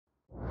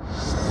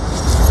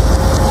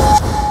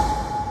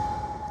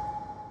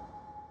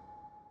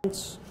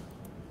science.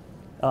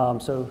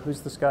 So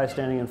who's this guy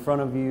standing in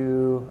front of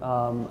you?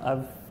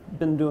 I've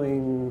been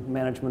doing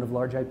management of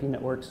large IP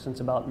networks since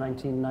about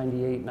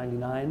 1998,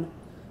 99.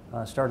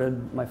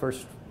 Started my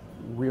first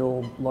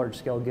real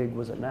large-scale gig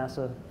was at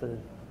NASA, the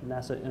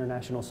NASA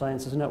International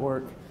Sciences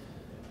Network.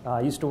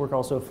 I used to work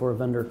also for a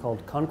vendor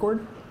called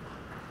Concord,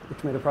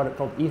 which made a product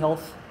called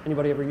eHealth.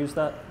 Anybody ever use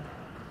that?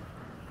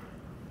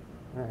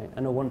 All right,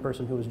 I know one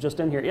person who was just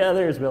in here. Yeah,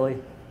 there's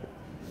Billy.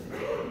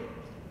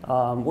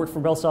 Worked for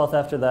Bell South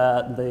after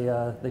that.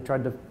 They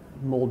tried to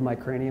mold my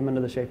cranium into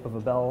the shape of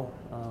a bell.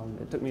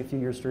 It took me a few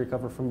years to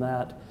recover from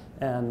that.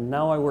 And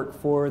now I work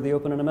for the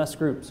OpenNMS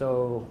group,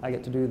 so I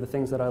get to do the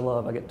things that I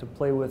love. I get to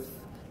play with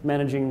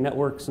managing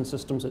networks and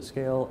systems at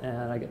scale,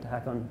 and I get to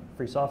hack on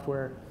free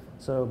software.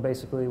 So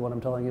basically what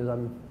I'm telling you is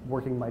I'm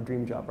working my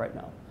dream job right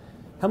now.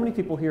 How many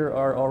people here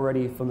are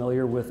already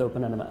familiar with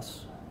OpenNMS?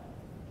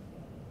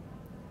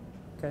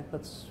 Okay,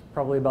 that's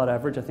probably about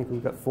average. I think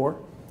we've got 4.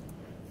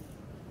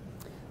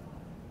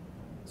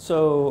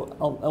 So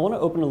I want to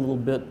open a little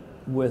bit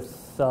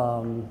with,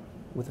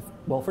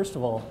 well, first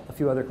of all, a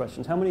few other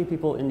questions. How many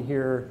people in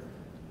here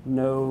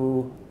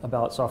know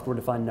about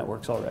software-defined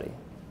networks already?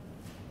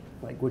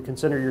 Like, would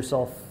consider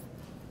yourself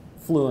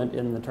fluent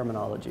in the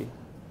terminology?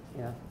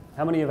 Yeah.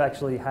 How many have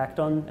actually hacked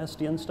on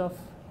SDN stuff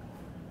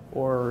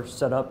or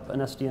set up an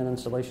SDN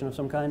installation of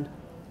some kind?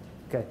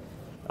 Okay.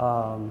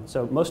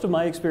 So most of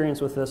my experience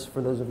with this,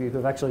 for those of you who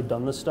have actually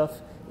done this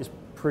stuff, is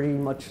pretty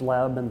much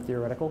lab and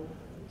theoretical.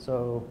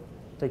 So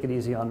take it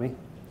easy on me.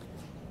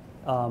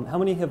 How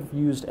many have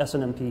used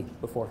SNMP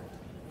before?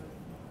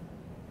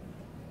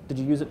 Did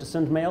you use it to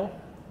send mail?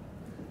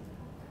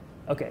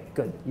 Okay,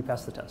 good. You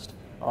passed the test.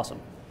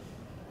 Awesome.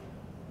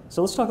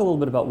 So let's talk a little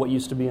bit about what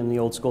used to be in the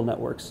old school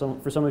networks. So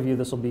for some of you,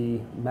 this will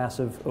be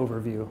massive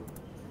overview.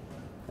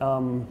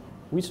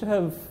 We used to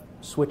have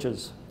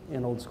switches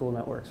in old school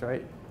networks,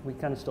 right? We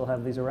kind of still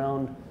have these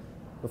around.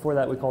 Before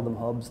that, we called them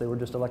hubs. They were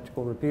just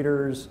electrical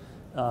repeaters.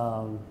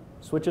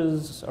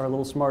 Switches are a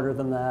little smarter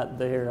than that.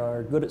 They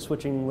are good at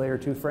switching layer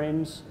 2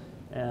 frames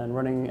and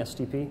running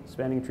STP,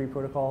 spanning tree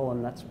protocol,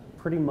 and that's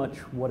pretty much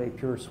what a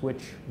pure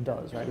switch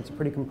does, right? It's a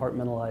pretty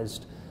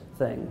compartmentalized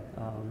thing.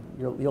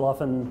 You'll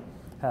often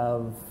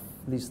have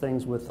these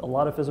things with a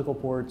lot of physical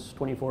ports,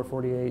 24,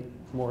 48,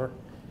 more.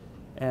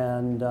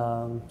 And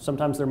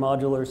sometimes they're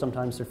modular,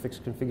 sometimes they're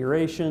fixed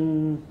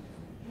configuration.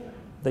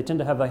 They tend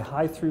to have a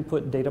high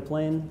throughput data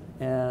plane,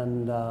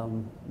 and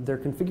their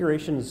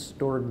configuration is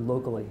stored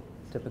locally,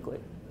 typically.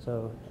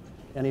 So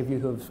any of you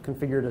who have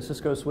configured a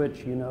Cisco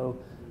switch, you know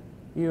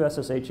you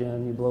SSH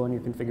in, you blow in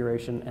your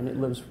configuration, and it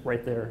lives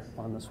right there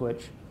on the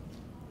switch.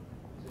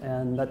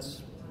 And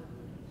that's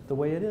the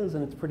way it is,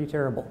 and it's pretty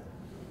terrible.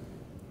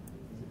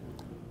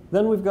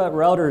 Then we've got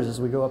routers as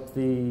we go up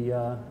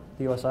the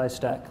OSI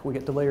stack. We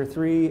get to layer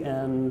 3,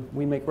 and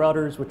we make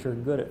routers which are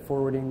good at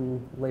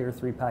forwarding layer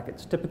 3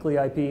 packets, typically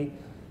IP.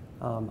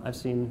 I've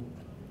seen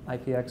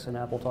IPX and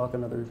Apple talk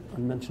and other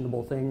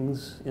unmentionable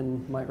things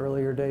in my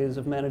earlier days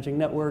of managing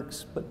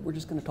networks, but we're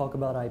just going to talk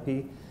about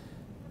IP.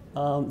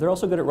 They're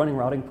also good at running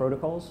routing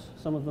protocols,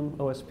 some of them,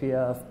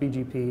 OSPF,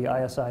 BGP,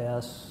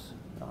 ISIS,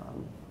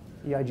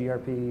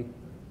 EIGRP,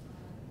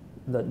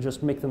 that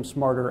just make them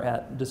smarter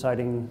at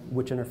deciding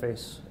which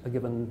interface a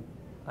given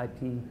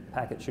IP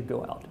packet should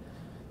go out.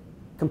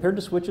 Compared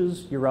to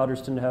switches, your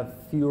routers tend to have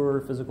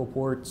fewer physical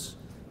ports.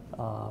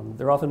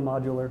 They're often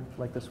modular,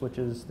 like the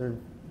switches. They're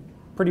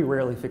pretty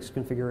rarely fixed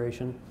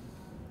configuration.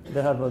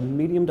 They have a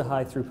medium to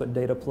high throughput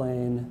data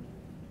plane,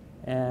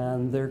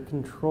 and their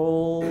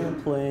control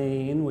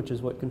plane, which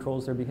is what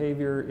controls their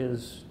behavior,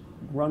 is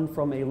run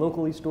from a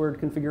locally stored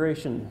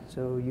configuration.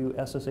 So you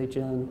SSH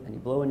in and you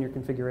blow in your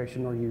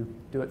configuration, or you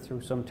do it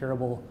through some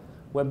terrible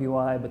web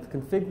UI, but the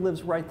config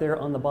lives right there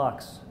on the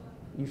box.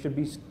 You should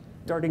be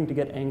starting to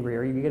get angry.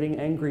 Are you getting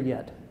angry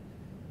yet?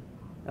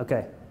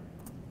 Okay,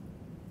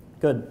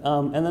 good.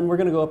 And then we're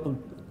going to go up a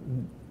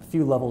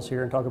few levels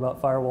here and talk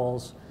about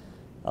firewalls.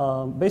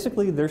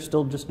 Basically, they're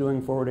still just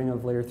doing forwarding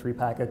of layer 3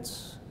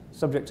 packets,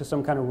 subject to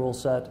some kind of rule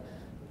set.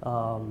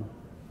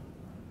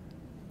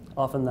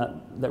 Often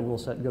that rule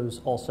set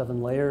goes all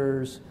 7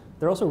 layers.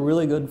 They're also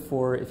really good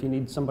for if you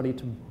need somebody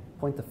to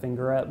point the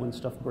finger at when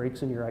stuff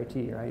breaks in your IT,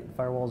 right?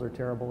 Firewalls are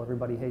terrible,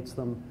 everybody hates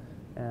them.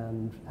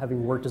 And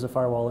having worked as a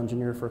firewall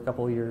engineer for a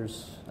couple of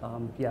years,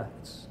 yeah,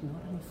 it's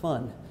not any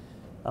fun.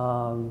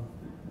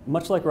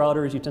 Much like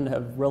routers, you tend to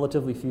have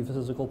relatively few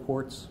physical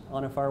ports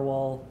on a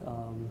firewall.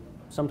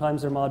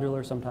 Sometimes they're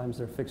modular, sometimes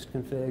they're fixed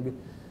config.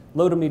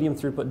 Low to medium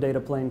throughput data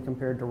plane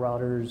compared to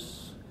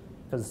routers,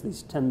 because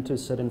these tend to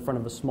sit in front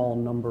of a small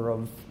number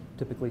of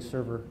typically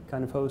server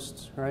kind of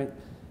hosts, right?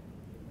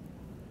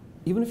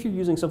 Even if you're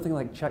using something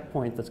like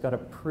Checkpoint that's got a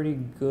pretty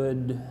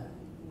good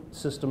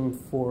system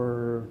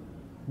for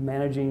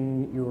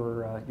managing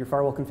your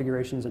firewall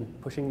configurations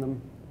and pushing them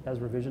as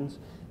revisions,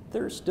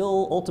 they're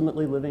still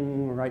ultimately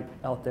living right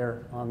out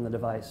there on the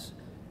device,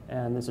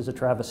 and this is a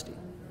travesty.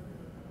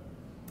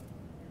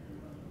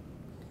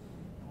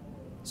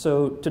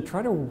 So to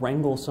try to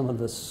wrangle some of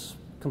this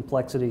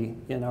complexity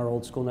in our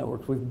old school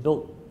networks, we've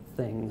built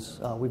things.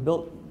 We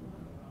built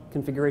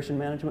configuration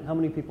management. How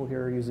many people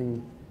here are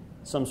using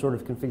some sort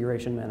of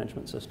configuration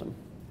management system?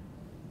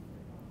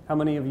 How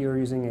many of you are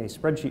using a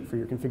spreadsheet for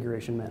your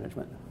configuration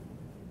management?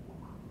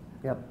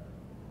 Yep,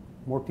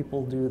 more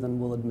people do than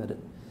will admit it.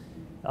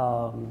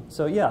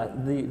 So yeah,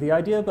 the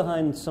idea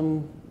behind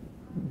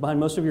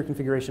most of your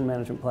configuration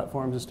management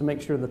platforms is to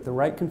make sure that the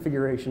right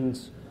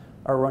configurations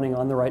are running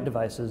on the right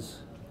devices,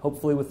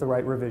 hopefully with the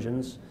right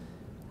revisions.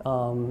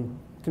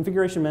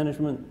 Configuration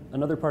management,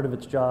 another part of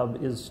its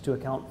job is to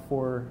account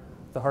for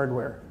the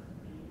hardware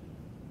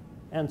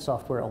and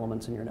software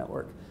elements in your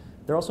network.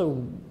 They're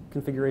also,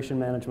 configuration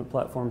management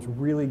platforms,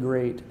 really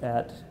great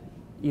at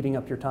eating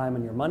up your time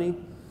and your money.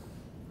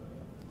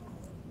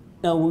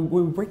 Now,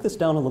 we break this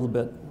down a little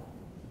bit.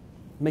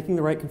 Making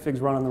the right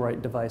configs run on the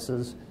right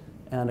devices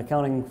and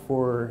accounting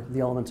for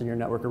the elements in your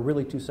network are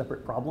really two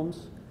separate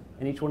problems,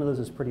 and each one of those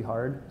is pretty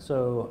hard.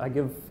 So I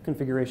give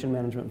configuration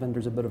management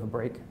vendors a bit of a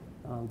break.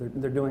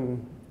 They're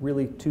doing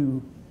really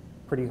two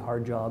pretty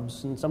hard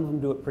jobs, and some of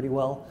them do it pretty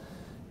well.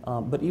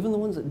 But even the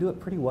ones that do it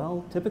pretty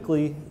well,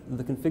 typically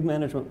the config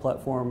management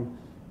platform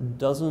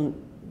doesn't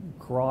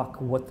grok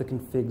what the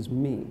configs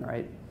mean,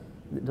 right?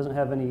 It doesn't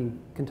have any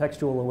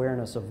contextual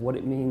awareness of what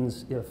it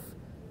means if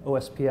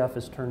OSPF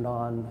is turned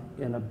on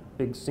in a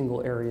big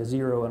single area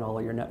 0 in all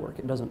of your network.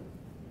 It doesn't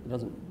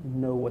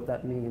know what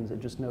that means.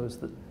 It just knows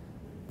that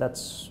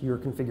that's your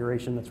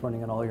configuration that's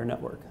running on all your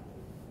network.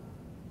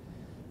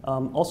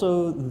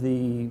 Also,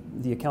 the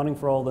accounting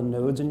for all the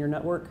nodes in your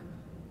network.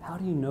 How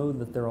do you know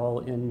that they're all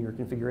in your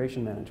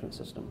configuration management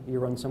system? You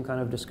run some kind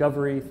of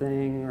discovery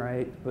thing,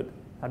 right? But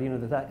how do you know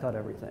that that caught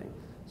everything?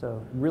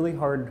 So really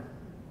hard,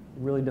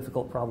 really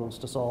difficult problems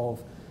to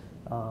solve.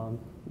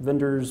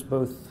 Vendors,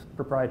 both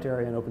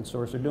proprietary and open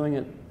source, are doing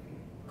it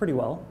pretty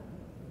well.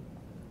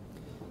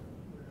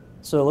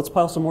 So let's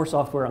pile some more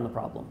software on the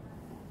problem.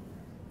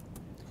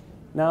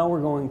 Now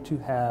we're going to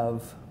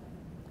have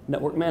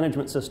network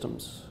management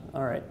systems.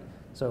 All right,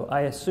 so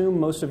I assume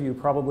most of you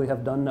probably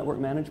have done network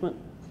management,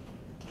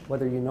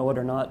 whether you know it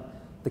or not.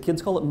 The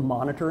kids call it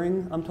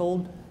monitoring, I'm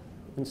told,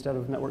 instead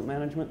of network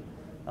management.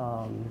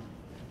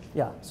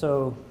 Yeah,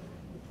 so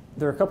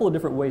there are a couple of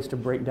different ways to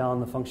break down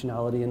the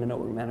functionality in a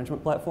network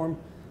management platform.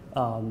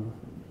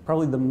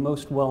 Probably the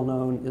most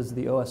well-known is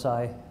the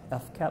OSI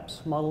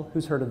FCAPS model.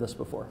 Who's heard of this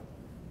before?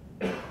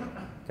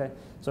 Okay,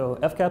 so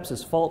FCAPS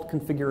is fault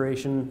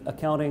configuration,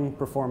 accounting,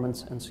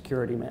 performance, and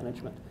security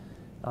management.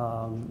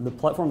 The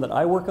platform that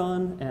I work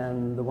on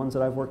and the ones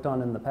that I've worked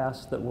on in the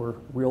past that were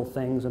real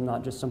things and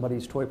not just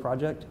somebody's toy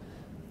project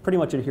pretty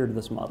much adhere to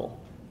this model.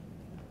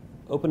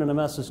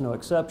 OpenNMS is no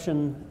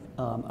exception.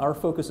 Our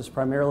focus is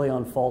primarily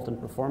on fault and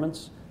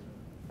performance.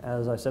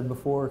 As I said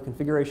before,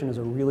 configuration is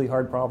a really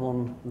hard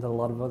problem that a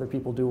lot of other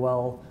people do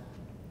well.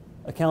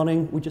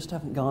 Accounting, we just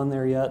haven't gone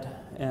there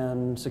yet.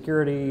 And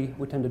security,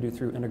 we tend to do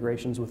through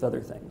integrations with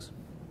other things.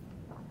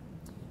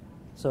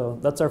 So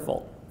that's our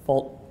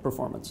fault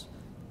performance.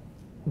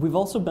 We've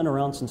also been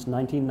around since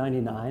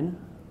 1999,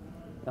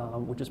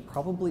 which is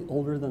probably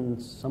older than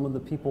some of the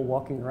people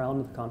walking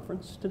around the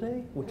conference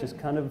today, which is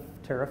kind of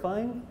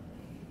terrifying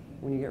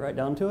when you get right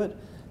down to it.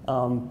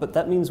 But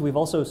that means we've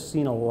also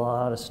seen a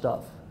lot of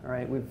stuff. All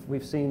right,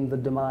 we've seen the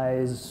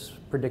demise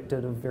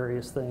predicted of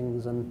various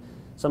things, and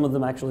some of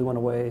them actually went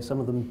away, some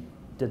of them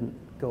didn't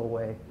go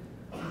away.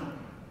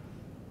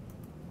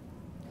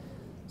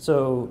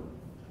 So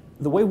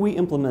the way we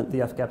implement the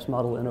FCAPS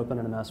model in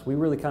OpenNMS, we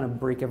really kind of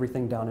break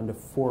everything down into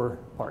 4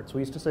 parts.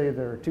 We used to say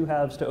there are 2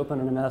 halves to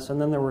OpenNMS,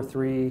 and then there were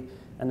 3,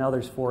 and now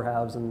there's 4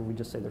 halves, and we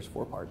just say there's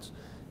 4 parts.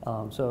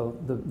 So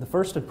the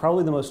first and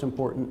probably the most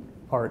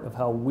important part of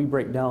how we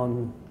break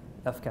down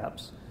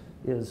FCAPS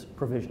is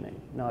provisioning.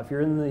 Now, if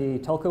you're in the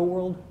telco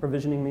world,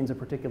 provisioning means a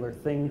particular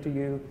thing to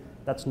you.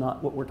 That's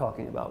not what we're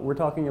talking about. We're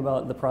talking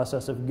about the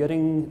process of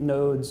getting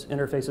nodes,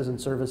 interfaces,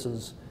 and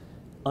services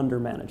under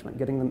management,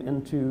 getting them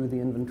into the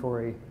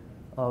inventory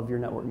of your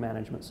network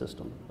management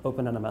system,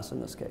 OpenNMS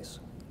in this case.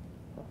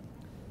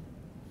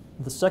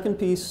 The second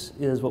piece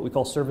is what we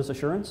call service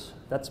assurance.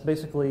 That's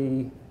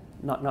basically,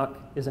 knock knock,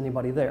 is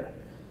anybody there?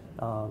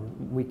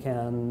 We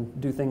can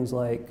do things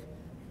like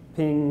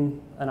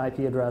ping an IP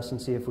address and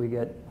see if we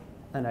get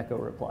an echo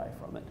reply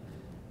from it.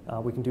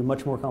 We can do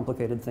much more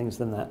complicated things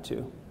than that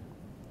too.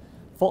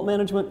 Fault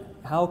management,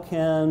 how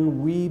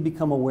can we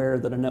become aware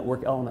that a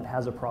network element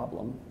has a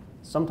problem?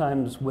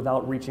 Sometimes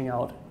without reaching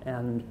out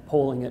and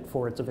polling it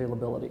for its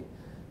availability.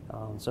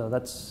 So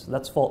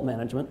that's fault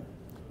management.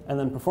 And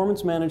then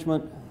performance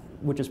management,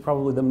 which is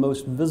probably the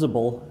most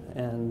visible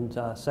and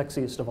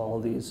sexiest of all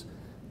of these,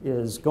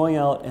 is going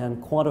out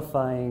and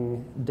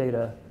quantifying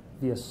data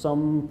via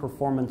some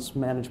performance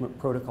management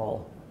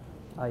protocol,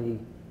 i.e.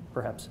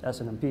 perhaps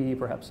SNMP,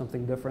 perhaps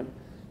something different,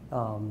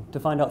 to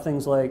find out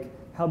things like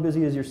how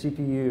busy is your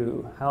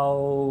CPU,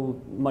 how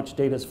much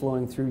data is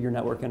flowing through your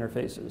network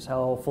interfaces,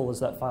 how full is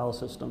that file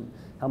system,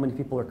 how many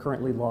people are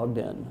currently logged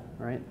in,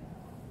 right?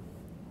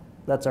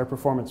 That's our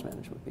performance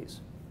management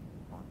piece.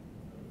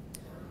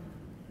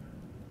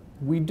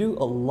 We do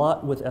a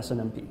lot with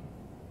SNMP.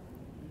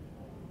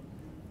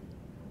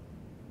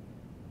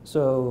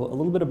 So a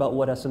little bit about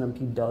what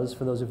SNMP does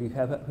for those of you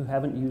who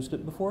haven't used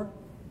it before.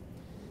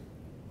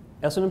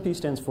 SNMP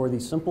stands for the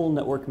Simple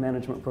Network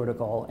Management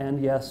Protocol,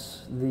 and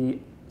yes, the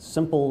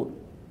simple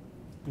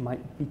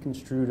might be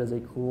construed as a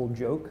cruel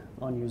joke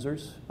on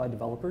users by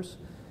developers.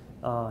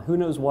 Who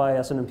knows why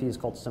SNMP is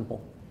called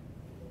simple?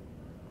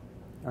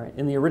 All right,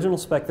 in the original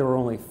spec, there were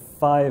only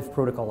 5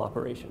 protocol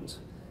operations: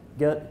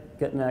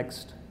 get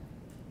next,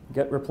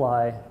 get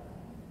reply,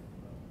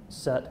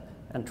 set,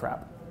 and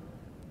trap.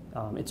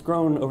 It's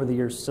grown over the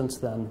years since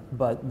then,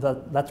 but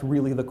that's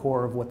really the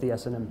core of what the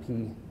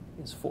SNMP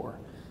is for.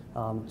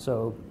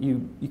 So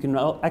you can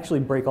actually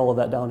break all of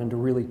that down into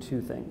really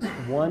 2 things.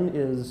 One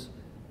is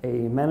a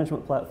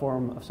management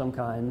platform of some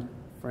kind,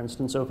 for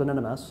instance,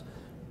 OpenNMS,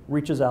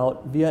 reaches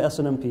out via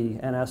SNMP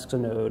and asks a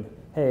node,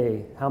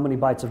 hey, how many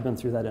bytes have been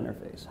through that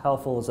interface? How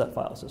full is that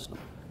file system?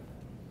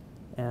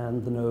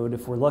 And the node,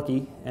 if we're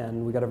lucky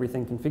and we got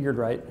everything configured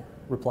right,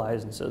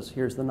 replies and says,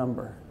 here's the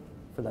number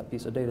for that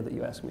piece of data that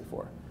you asked me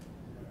for.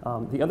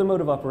 The other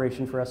mode of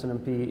operation for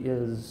SNMP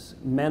is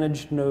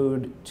managed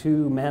node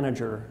to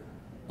manager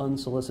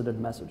unsolicited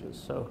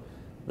messages. So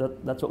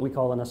that's what we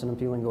call in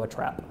SNMP lingo a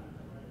trap.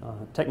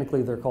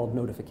 Technically, they're called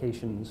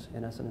notifications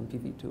in SNMP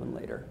v2 and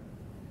later,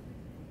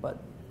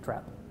 but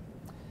trap.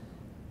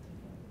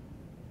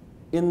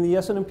 In the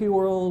SNMP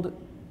world,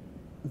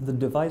 the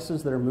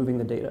devices that are moving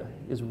the data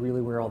is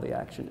really where all the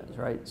action is,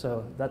 right?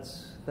 So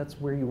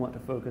that's where you want to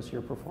focus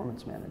your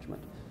performance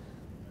management.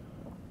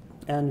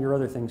 And your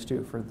other things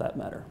too, for that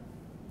matter.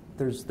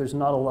 There's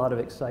not a lot of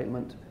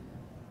excitement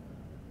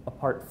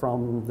apart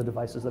from the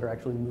devices that are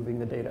actually moving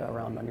the data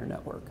around on your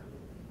network.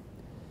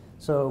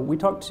 So we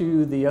talk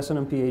to the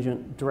SNMP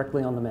agent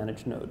directly on the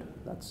managed node.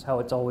 That's how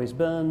it's always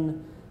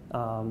been.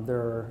 There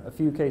are a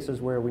few cases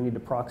where we need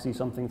to proxy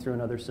something through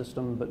another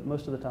system, but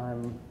most of the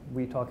time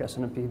we talk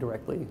SNMP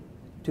directly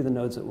to the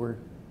nodes that we're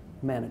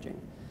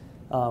managing.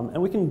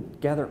 And we can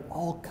gather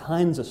all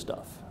kinds of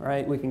stuff,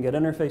 right? We can get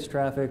interface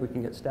traffic, we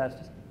can get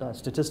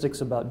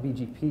statistics about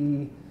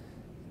BGP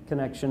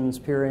connections,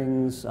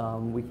 peerings,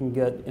 we can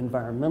get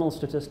environmental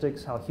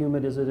statistics, how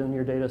humid is it in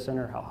your data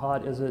center, how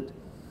hot is it,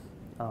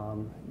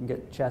 you can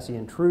get chassis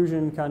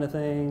intrusion kind of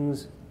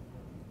things.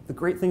 The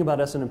great thing about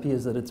SNMP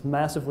is that it's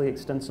massively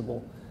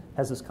extensible,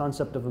 has this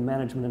concept of a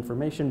management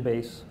information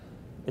base.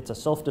 It's a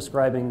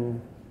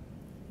self-describing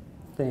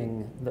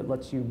thing that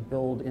lets you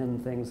build in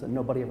things that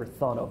nobody ever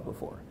thought of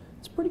before.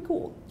 It's pretty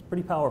cool, it's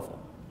pretty powerful.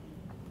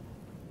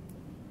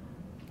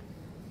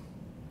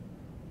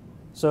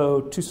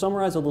 So to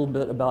summarize a little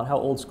bit about how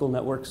old school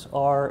networks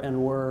are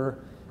and were,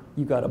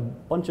 you've got a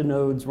bunch of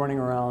nodes running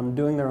around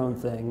doing their own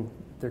thing.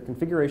 Their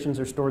configurations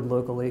are stored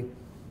locally,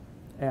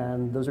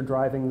 and those are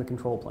driving the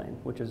control plane,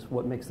 which is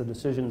what makes the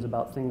decisions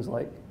about things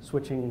like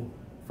switching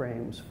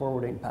frames,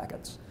 forwarding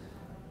packets.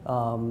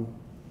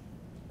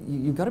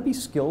 You've got to be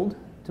skilled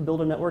to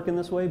build a network in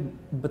this way,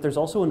 but there's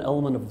also an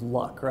element of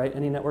luck, right?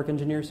 Any network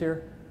engineers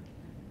here?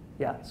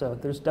 Yeah, so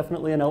there's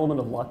definitely an element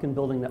of luck in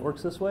building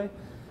networks this way.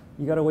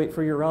 You got to wait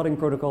for your routing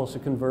protocols to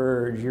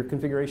converge. Your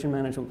configuration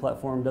management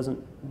platform doesn't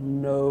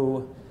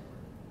know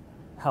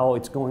how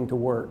it's going to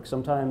work.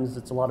 Sometimes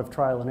it's a lot of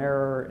trial and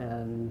error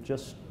and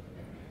just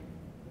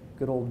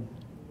good old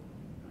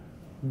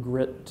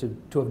grit to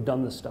have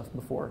done this stuff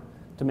before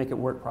to make it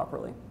work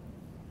properly.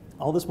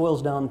 All this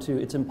boils down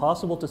to it's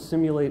impossible to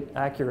simulate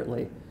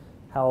accurately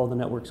how the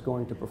network's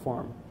going to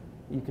perform.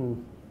 You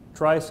can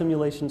try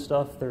simulation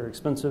stuff. They're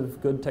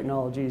expensive, good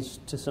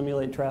technologies to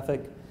simulate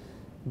traffic.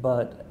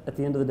 But at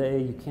the end of the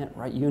day, you can't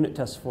write unit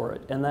tests for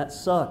it. And that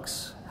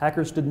sucks.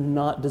 Hackers did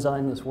not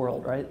design this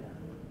world, right?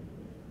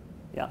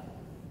 Yeah.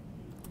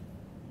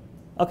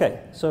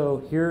 Okay,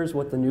 so here's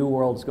what the new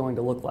world's going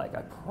to look like,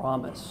 I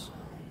promise.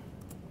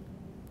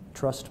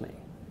 Trust me.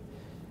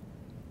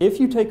 If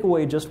you take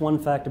away just one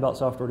fact about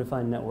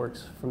software-defined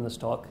networks from this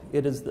talk,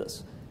 it is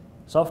this.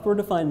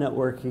 Software-defined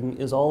networking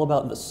is all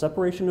about the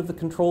separation of the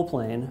control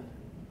plane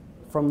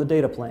from the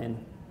data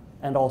plane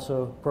and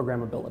also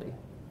programmability.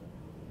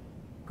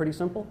 Pretty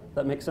simple?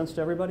 That makes sense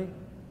to everybody?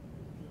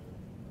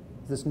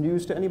 Is this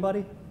news to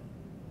anybody?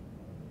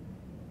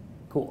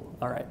 Cool,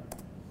 all right.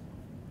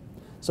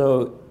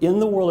 So in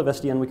the world of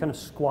SDN, we kind of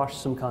squash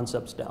some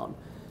concepts down.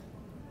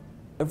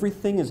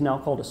 Everything is now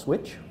called a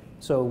switch.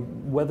 So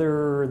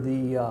whether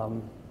the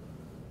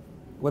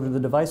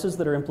devices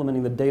that are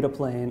implementing the data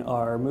plane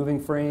are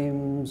moving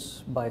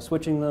frames by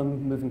switching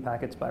them, moving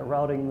packets by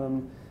routing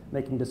them,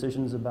 making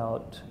decisions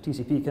about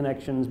TCP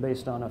connections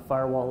based on a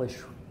firewall-ish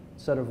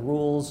set of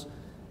rules,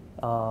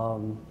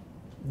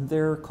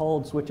 they're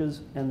called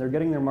switches, and they're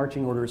getting their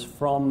marching orders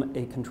from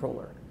a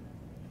controller.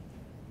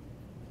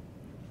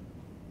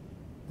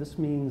 This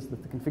means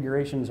that the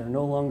configurations are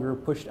no longer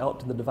pushed out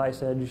to the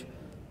device edge.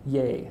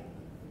 Yay.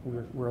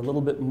 We're a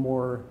little bit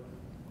more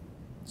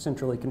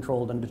centrally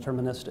controlled and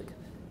deterministic.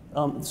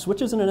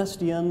 Switches in an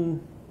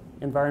SDN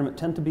environment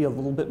tend to be a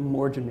little bit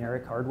more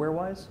generic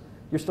hardware-wise.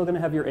 You're still going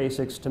to have your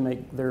ASICs to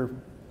make their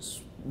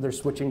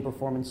switching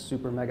performance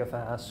super mega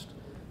fast.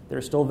 There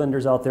are still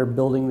vendors out there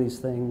building these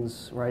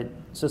things, right?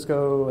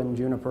 Cisco and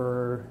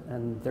Juniper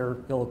and their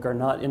ilk are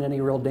not in any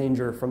real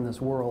danger from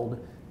this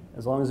world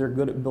as long as they're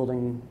good at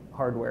building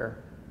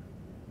hardware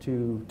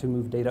to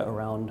move data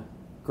around.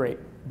 Great,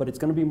 but it's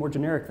going to be more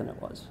generic than it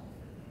was.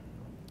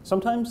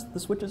 Sometimes the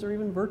switches are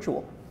even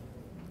virtual.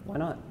 Why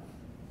not?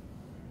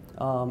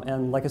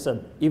 And like I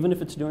said, even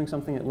if it's doing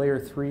something at layer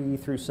 3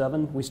 through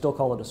 7, we still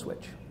call it a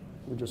switch.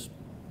 We just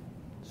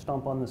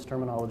stomp on this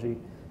terminology.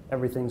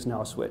 Everything's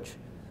now a switch.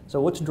 So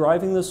what's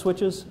driving those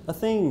switches? A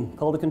thing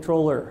called a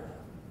controller.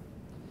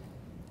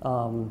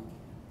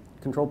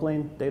 Control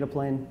plane, data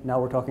plane,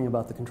 now we're talking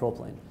about the control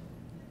plane.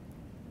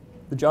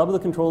 The job of the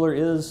controller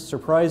is,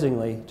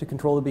 surprisingly, to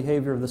control the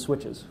behavior of the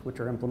switches, which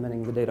are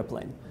implementing the data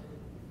plane.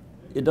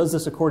 It does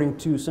this according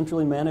to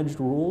centrally managed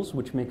rules,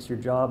 which makes your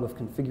job of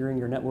configuring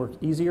your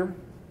network easier.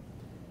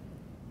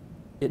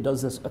 It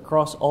does this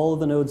across all of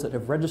the nodes that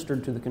have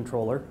registered to the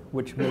controller,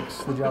 which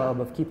makes the job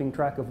of keeping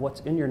track of what's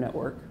in your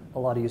network a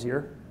lot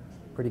easier.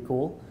 Pretty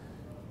cool.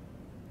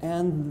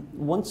 And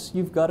once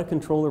you've got a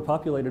controller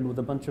populated with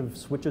a bunch of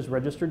switches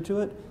registered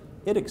to it,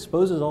 it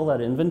exposes all that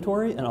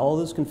inventory and all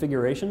those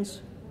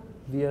configurations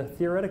via,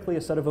 theoretically,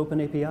 a set of open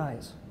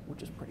APIs,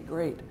 which is pretty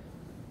great.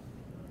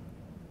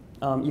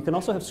 You can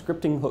also have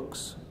scripting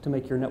hooks to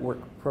make your network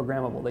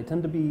programmable. They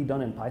tend to be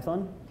done in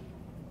Python.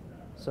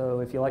 So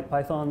if you like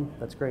Python,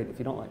 that's great. If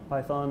you don't like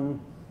Python,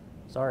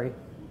 sorry.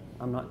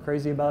 I'm not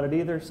crazy about it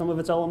either, some of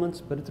its elements,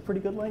 but it's a pretty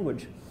good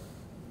language.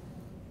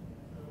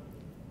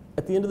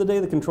 At the end of the day,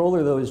 the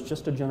controller, though, is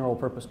just a general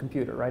purpose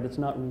computer, right? It's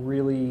not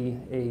really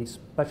a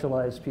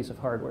specialized piece of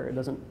hardware. It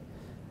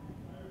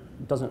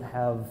doesn't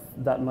have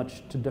that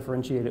much to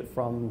differentiate it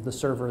from the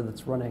server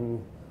that's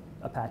running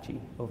Apache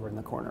over in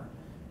the corner.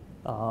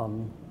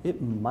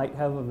 It might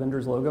have a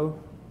vendor's logo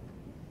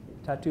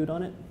tattooed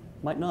on it,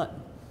 might not.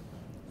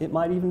 It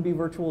might even be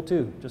virtual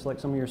too, just like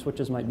some of your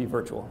switches might be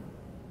virtual.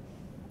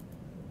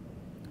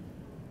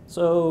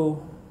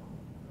 So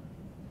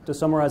to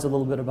summarize a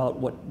little bit about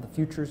what the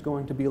future is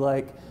going to be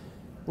like,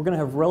 we're going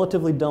to have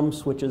relatively dumb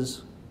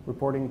switches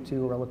reporting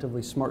to a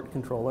relatively smart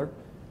controller.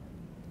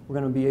 We're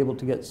going to be able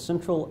to get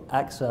central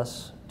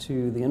access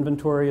to the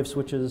inventory of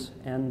switches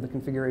and the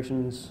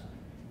configurations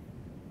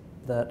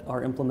that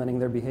are implementing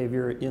their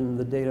behavior in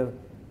the data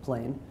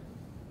plane.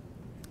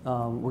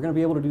 We're going to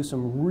be able to do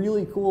some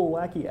really cool,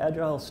 wacky,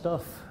 agile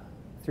stuff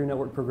through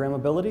network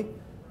programmability,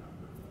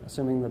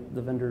 assuming that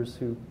the vendors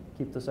who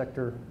keep the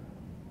sector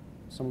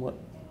somewhat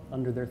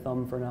under their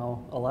thumb for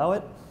now allow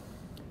it.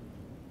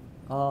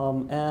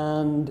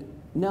 And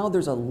now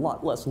there's a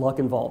lot less luck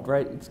involved,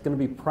 right? It's going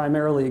to be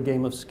primarily a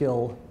game of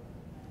skill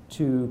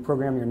to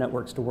program your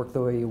networks to work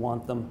the way you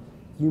want them.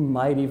 You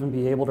might even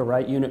be able to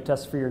write unit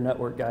tests for your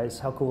network, guys.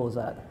 How cool is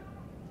that?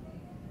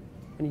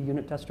 Any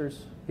unit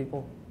testers,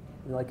 people?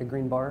 You like a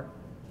green bar?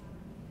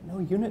 No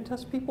unit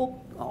test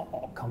people?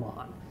 Oh, come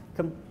on.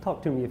 Come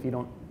talk to me if you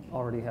don't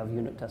already have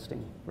unit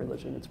testing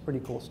religion. It's pretty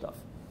cool stuff.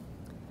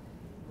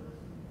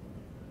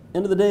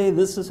 End of the day,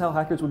 this is how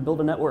hackers would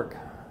build a network,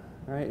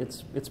 right?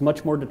 It's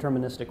much more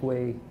deterministic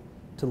way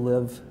to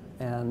live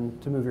and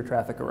to move your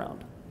traffic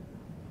around.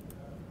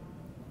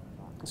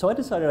 So I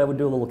decided I would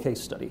do a little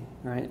case study,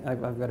 right?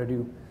 I've got to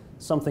do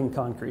something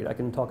concrete. I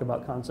can talk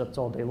about concepts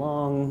all day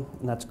long,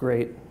 and that's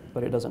great,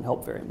 but it doesn't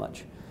help very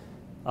much.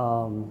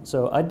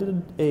 So I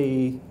did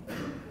a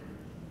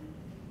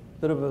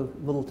bit of a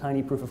little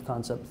tiny proof of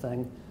concept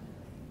thing.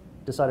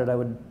 Decided I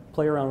would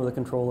play around with a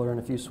controller and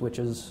a few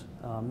switches.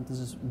 This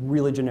is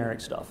really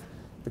generic stuff.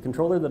 The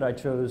controller that I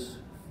chose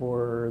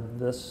for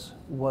this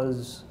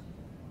was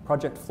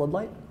Project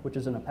Floodlight, which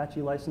is an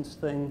Apache licensed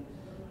thing.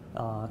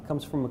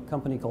 Comes from a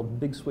company called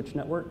Big Switch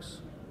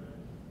Networks.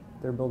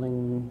 They're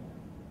building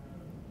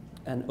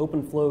an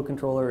OpenFlow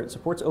controller. It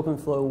supports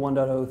OpenFlow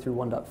 1.0 through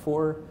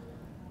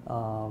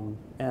 1.4.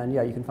 And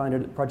yeah, you can find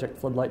it at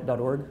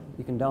projectfloodlight.org.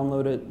 You can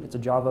download it. It's a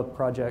Java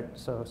project,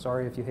 so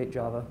sorry if you hate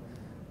Java.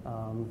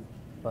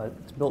 But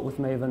it's built with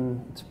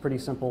Maven. It's a pretty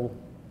simple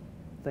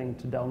thing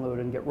to download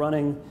and get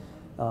running.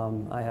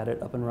 I had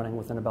it up and running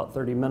within about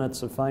 30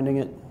 minutes of finding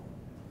it,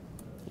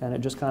 and it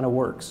just kind of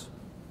works.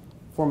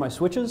 For my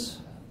switches,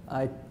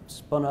 I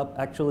spun up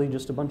actually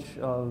just a bunch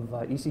of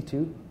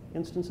EC2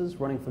 instances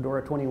running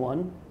Fedora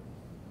 21.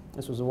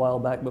 This was a while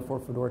back before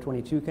Fedora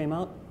 22 came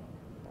out,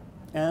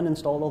 and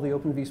installed all the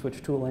Open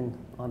vSwitch tooling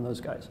on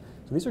those guys.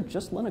 So these are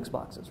just Linux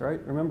boxes, right?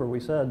 Remember,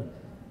 we said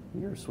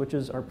your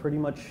switches are pretty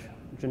much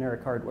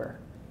generic hardware.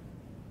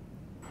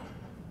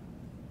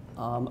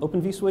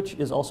 Open vSwitch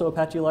is also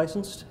Apache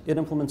licensed. It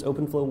implements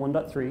OpenFlow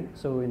 1.3,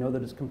 so we know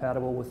that it's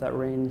compatible with that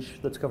range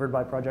that's covered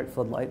by Project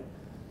Floodlight.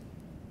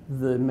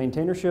 The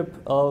maintainership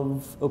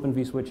of Open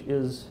vSwitch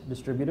is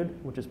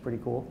distributed, which is pretty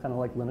cool, kind of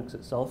like Linux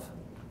itself.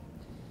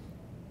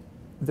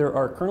 There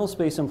are kernel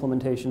space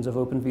implementations of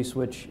Open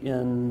vSwitch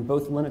in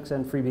both Linux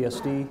and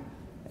FreeBSD,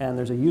 and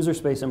there's a user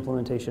space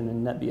implementation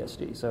in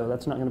NetBSD. So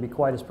that's not going to be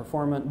quite as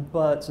performant,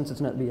 but since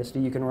it's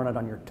NetBSD, you can run it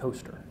on your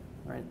toaster,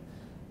 right?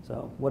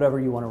 So whatever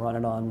you want to run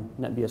it on,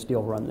 NetBSD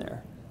will run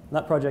there. And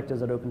that project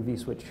is at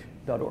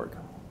openvswitch.org.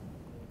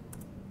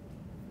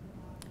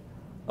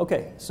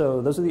 Okay,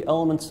 so those are the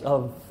elements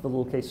of the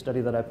little case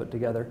study that I put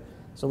together.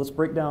 So let's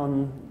break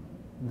down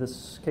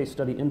this case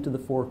study into the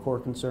 4 core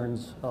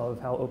concerns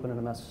of how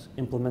OpenNMS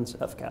implements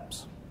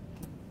FCAPS.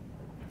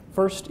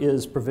 First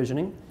is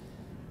provisioning,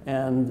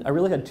 and I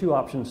really had 2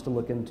 options to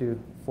look into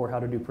for how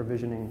to do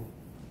provisioning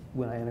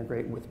when I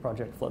integrate with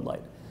Project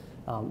Floodlight.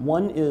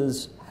 One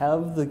is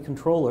have the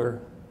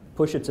controller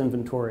push its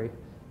inventory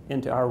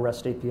into our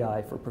REST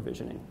API for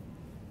provisioning.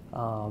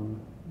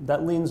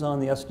 That leans on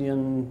the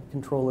SDN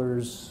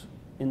controller's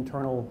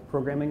internal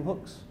programming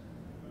hooks.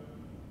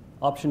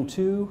 Option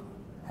 2,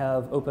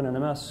 have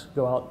OpenNMS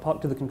go out,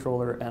 talk to the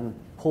controller, and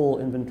pull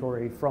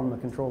inventory from the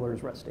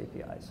controller's REST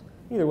APIs.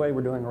 Either way,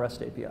 we're doing a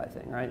REST API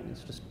thing, right?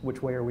 It's just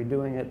which way are we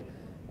doing it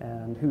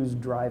and who's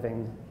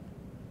driving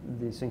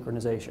the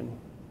synchronization.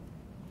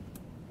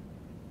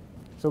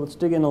 So let's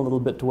dig in a little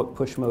bit to what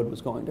push mode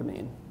was going to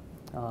mean.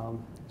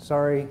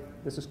 Sorry,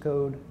 this is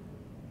code.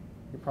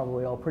 You're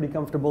probably all pretty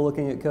comfortable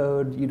looking at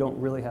code. You don't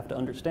really have to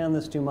understand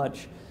this too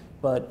much.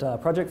 But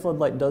Project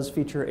Floodlight does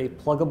feature a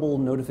pluggable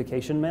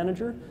notification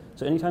manager.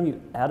 So anytime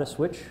you add a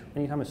switch,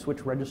 anytime a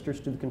switch registers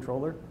to the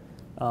controller,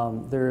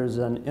 there's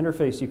an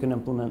interface you can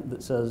implement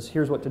that says,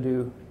 here's what to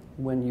do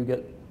when you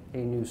get a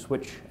new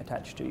switch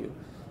attached to you.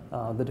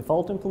 The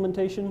default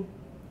implementation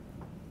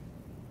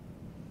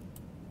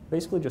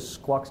basically just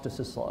squawks to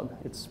syslog.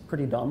 It's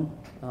pretty dumb.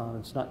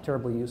 It's not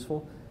terribly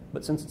useful.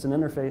 But since it's an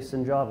interface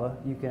in Java,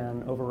 you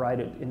can override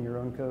it in your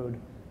own code.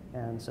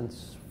 And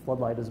since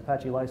Floodlight is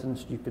Apache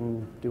licensed, you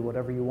can do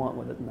whatever you want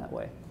with it in that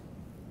way.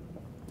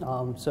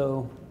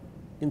 So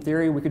in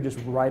theory, we could just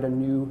write a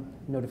new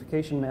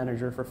notification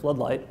manager for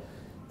Floodlight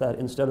that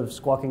instead of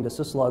squawking to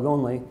syslog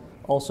only,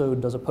 also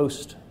does a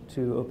post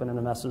to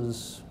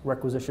OpenNMS's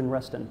requisition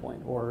REST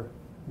endpoint or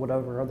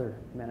whatever other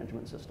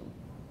management system.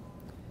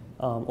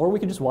 Or we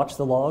could just watch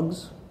the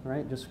logs,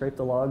 right? Just scrape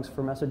the logs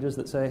for messages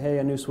that say, hey,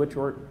 a new switch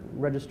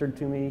registered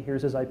to me.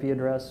 Here's his IP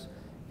address.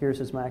 Here's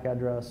his MAC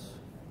address.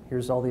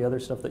 Here's all the other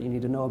stuff that you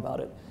need to know about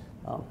it.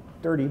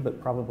 Dirty,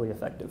 but probably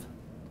effective.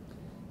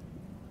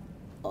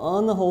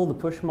 On the whole, the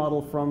push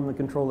model from the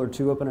controller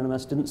to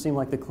OpenNMS didn't seem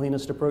like the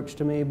cleanest approach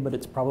to me, but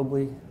it's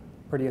probably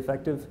pretty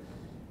effective.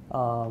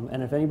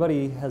 And if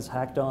anybody has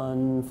hacked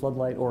on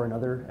Floodlight or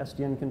another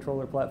SDN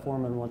controller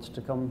platform and wants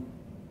to come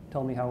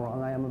tell me how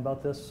wrong I am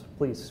about this,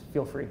 please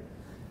feel free.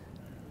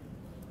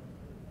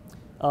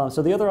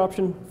 So the other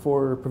option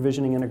for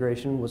provisioning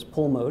integration was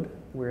pull mode,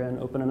 wherein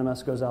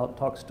OpenNMS goes out,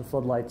 talks to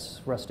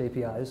Floodlight's REST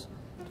APIs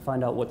to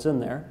find out what's in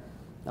there.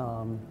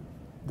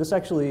 This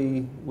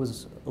actually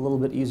was a little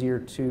bit easier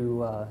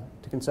to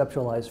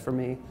conceptualize for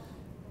me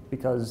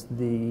because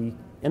the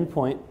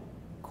endpoint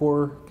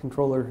core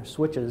controller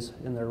switches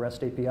in their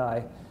REST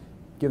API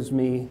gives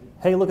me,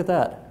 hey, look at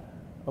that,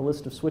 a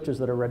list of switches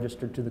that are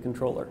registered to the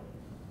controller.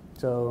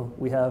 So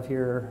we have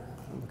here,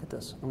 look at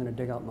this, I'm going to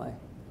dig out my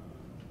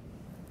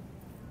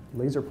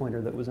laser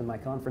pointer that was in my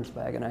conference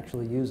bag and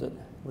actually use it.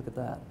 Look at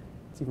that.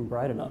 It's even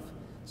bright enough.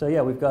 So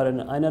yeah, we've got an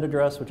INET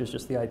address, which is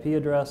just the IP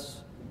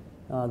address.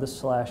 This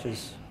slash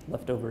is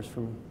leftovers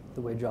from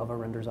the way Java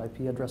renders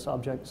IP address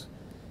objects.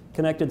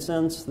 Connected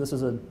since, this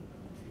is a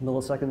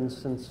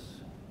milliseconds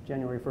since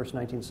January 1st,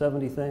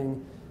 1970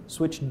 thing.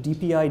 Switch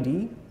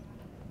DPID.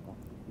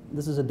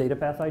 This is a data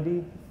path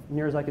ID.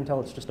 Near as I can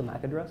tell, it's just a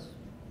MAC address,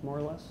 more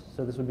or less.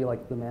 So this would be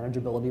like the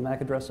manageability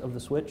MAC address of the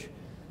switch.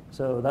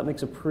 So that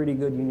makes a pretty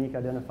good unique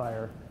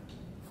identifier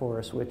for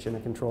a switch in a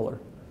controller.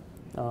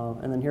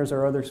 And then here's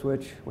our other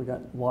switch. We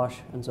got Wash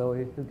and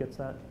Zoe. Who gets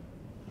that?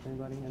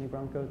 Anybody? Any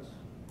brown coats?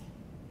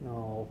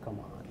 No, come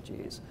on,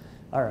 geez.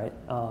 All right,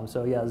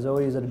 so yeah,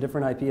 Zoe is at a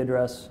different IP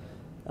address,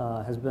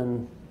 has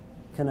been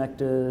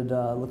connected,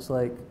 looks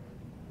like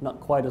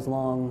not quite as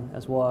long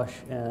as Wash,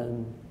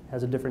 and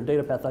has a different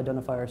data path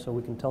identifier, so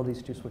we can tell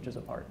these 2 switches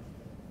apart.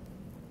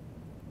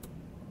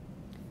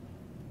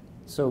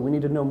 So we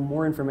need to know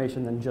more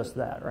information than just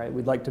that, right?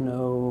 We'd like to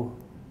know,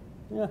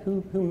 yeah,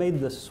 who made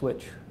this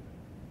switch?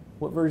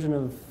 What version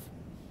of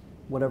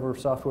whatever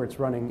software it's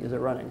running is it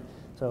running?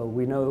 So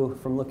we know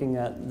from looking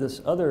at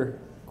this other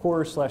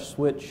core slash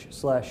switch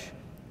slash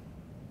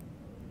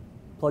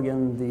plug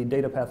in the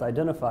data path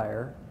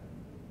identifier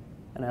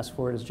and ask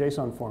for it as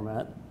JSON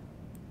format.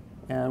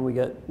 And we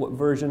get what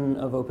version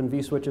of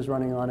OpenVSwitch is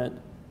running on it.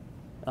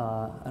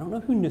 I don't know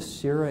who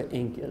Nicira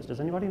Inc. is. Does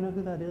anybody know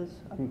who that is?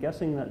 I'm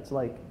guessing that's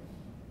like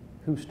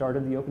who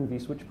started the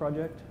OpenVSwitch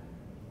project.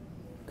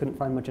 Couldn't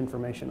find much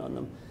information on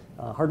them.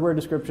 Hardware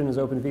description is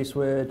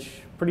OpenVSwitch,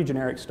 pretty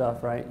generic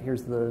stuff, right?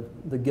 Here's the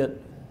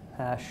Git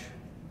hash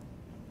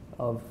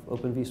of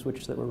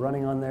OpenVSwitch that we're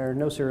running on there.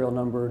 No serial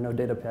number, no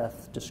data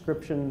path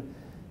description.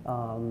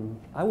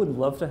 I would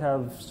love to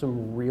have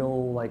some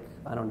real, like,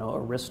 I don't know,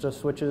 Arista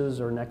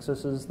switches or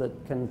Nexuses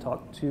that can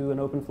talk to an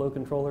OpenFlow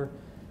controller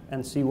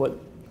and see what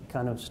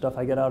kind of stuff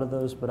I get out of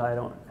those, but I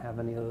don't have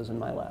any of those in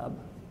my lab.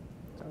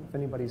 So if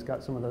anybody's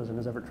got some of those and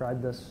has ever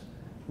tried this,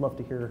 I'd love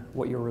to hear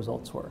what your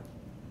results were.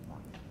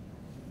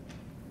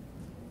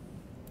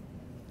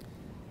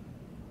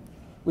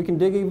 We can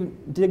dig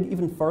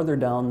even farther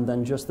down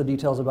than just the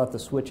details about the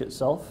switch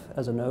itself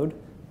as a node.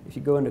 if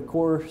you go into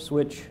core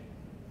switch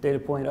data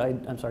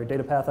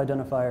path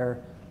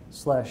identifier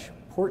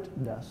 /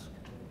 port desk,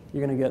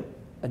 you're going to get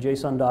a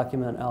JSON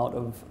document out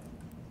of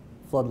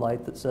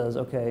Floodlight that says,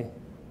 okay,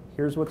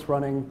 here's what's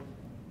running,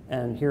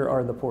 and here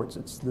are the ports.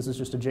 This is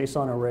just a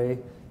JSON array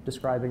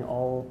describing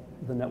all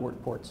the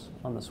network ports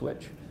on the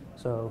switch.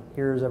 So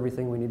here's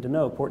everything we need to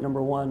know. Port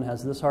number 1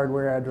 has this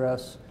hardware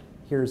address.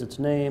 Here's its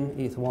name,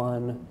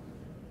 ETH1.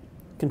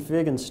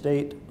 Config and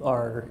state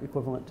are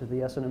equivalent to the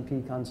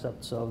SNMP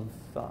concepts of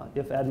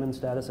if admin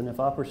status and if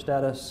opera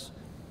status.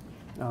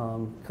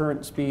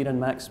 Current speed and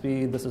max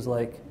speed, this is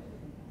like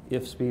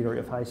if speed or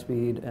if high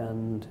speed,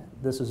 and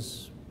this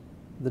is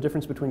the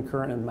difference between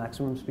current and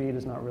maximum speed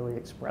is not really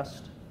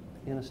expressed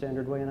in a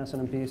standard way in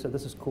SNMP, so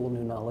this is cool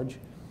new knowledge.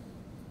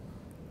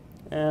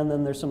 And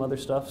then there's some other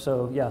stuff,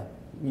 so yeah,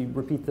 you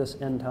repeat this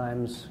n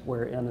times,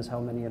 where n is how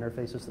many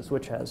interfaces the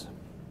switch has.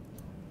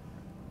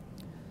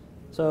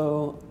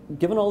 So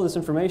given all this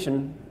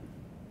information,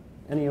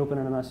 any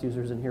OpenNMS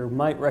users in here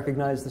might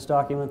recognize this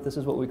document. This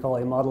is what we call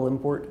a model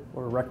import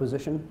or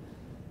requisition.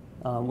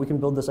 We can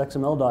build this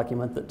XML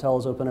document that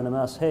tells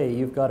OpenNMS, hey,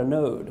 you've got a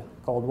node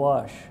called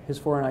Wash. His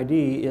foreign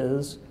ID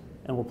is,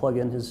 and we'll plug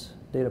in his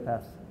data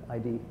path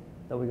ID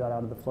that we got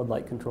out of the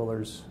Floodlight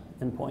controller's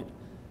endpoint.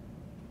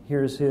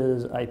 Here's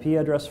his IP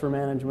address for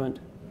management.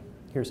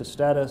 Here's his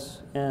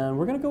status. And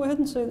we're going to go ahead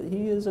and say that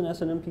he is an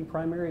SNMP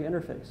primary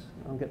interface.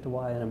 I'll get to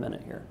why in a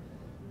minute here.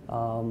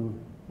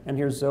 And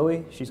here's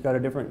Zoe. She's got a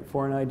different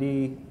foreign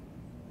ID,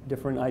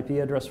 different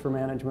IP address for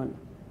management.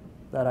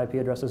 That IP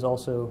address is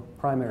also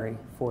primary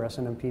for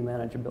SNMP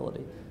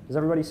manageability. Does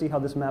everybody see how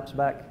this maps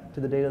back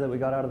to the data that we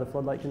got out of the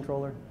Floodlight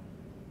controller?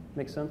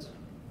 Makes sense?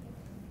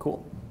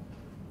 Cool.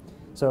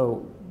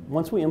 So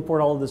once we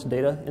import all of this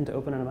data into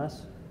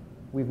OpenNMS,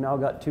 we've now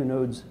got 2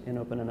 nodes in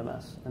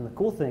OpenNMS. And the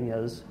cool thing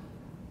is,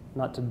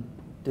 not to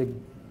dig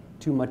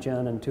too much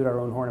in and toot our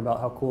own horn about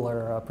how cool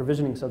our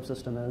provisioning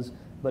subsystem is,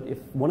 but if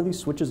one of these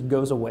switches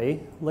goes away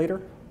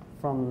later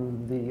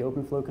from the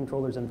OpenFlow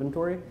controller's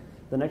inventory,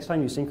 the next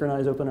time you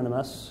synchronize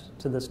OpenNMS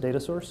to this data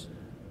source,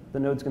 the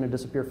node's going to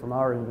disappear from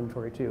our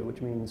inventory too,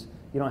 which means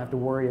you don't have to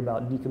worry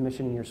about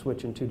decommissioning your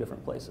switch in 2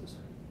 different places.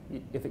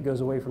 If it goes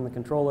away from the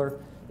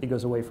controller, it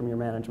goes away from your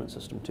management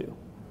system too.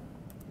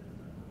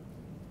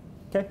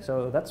 Okay,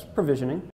 so that's provisioning.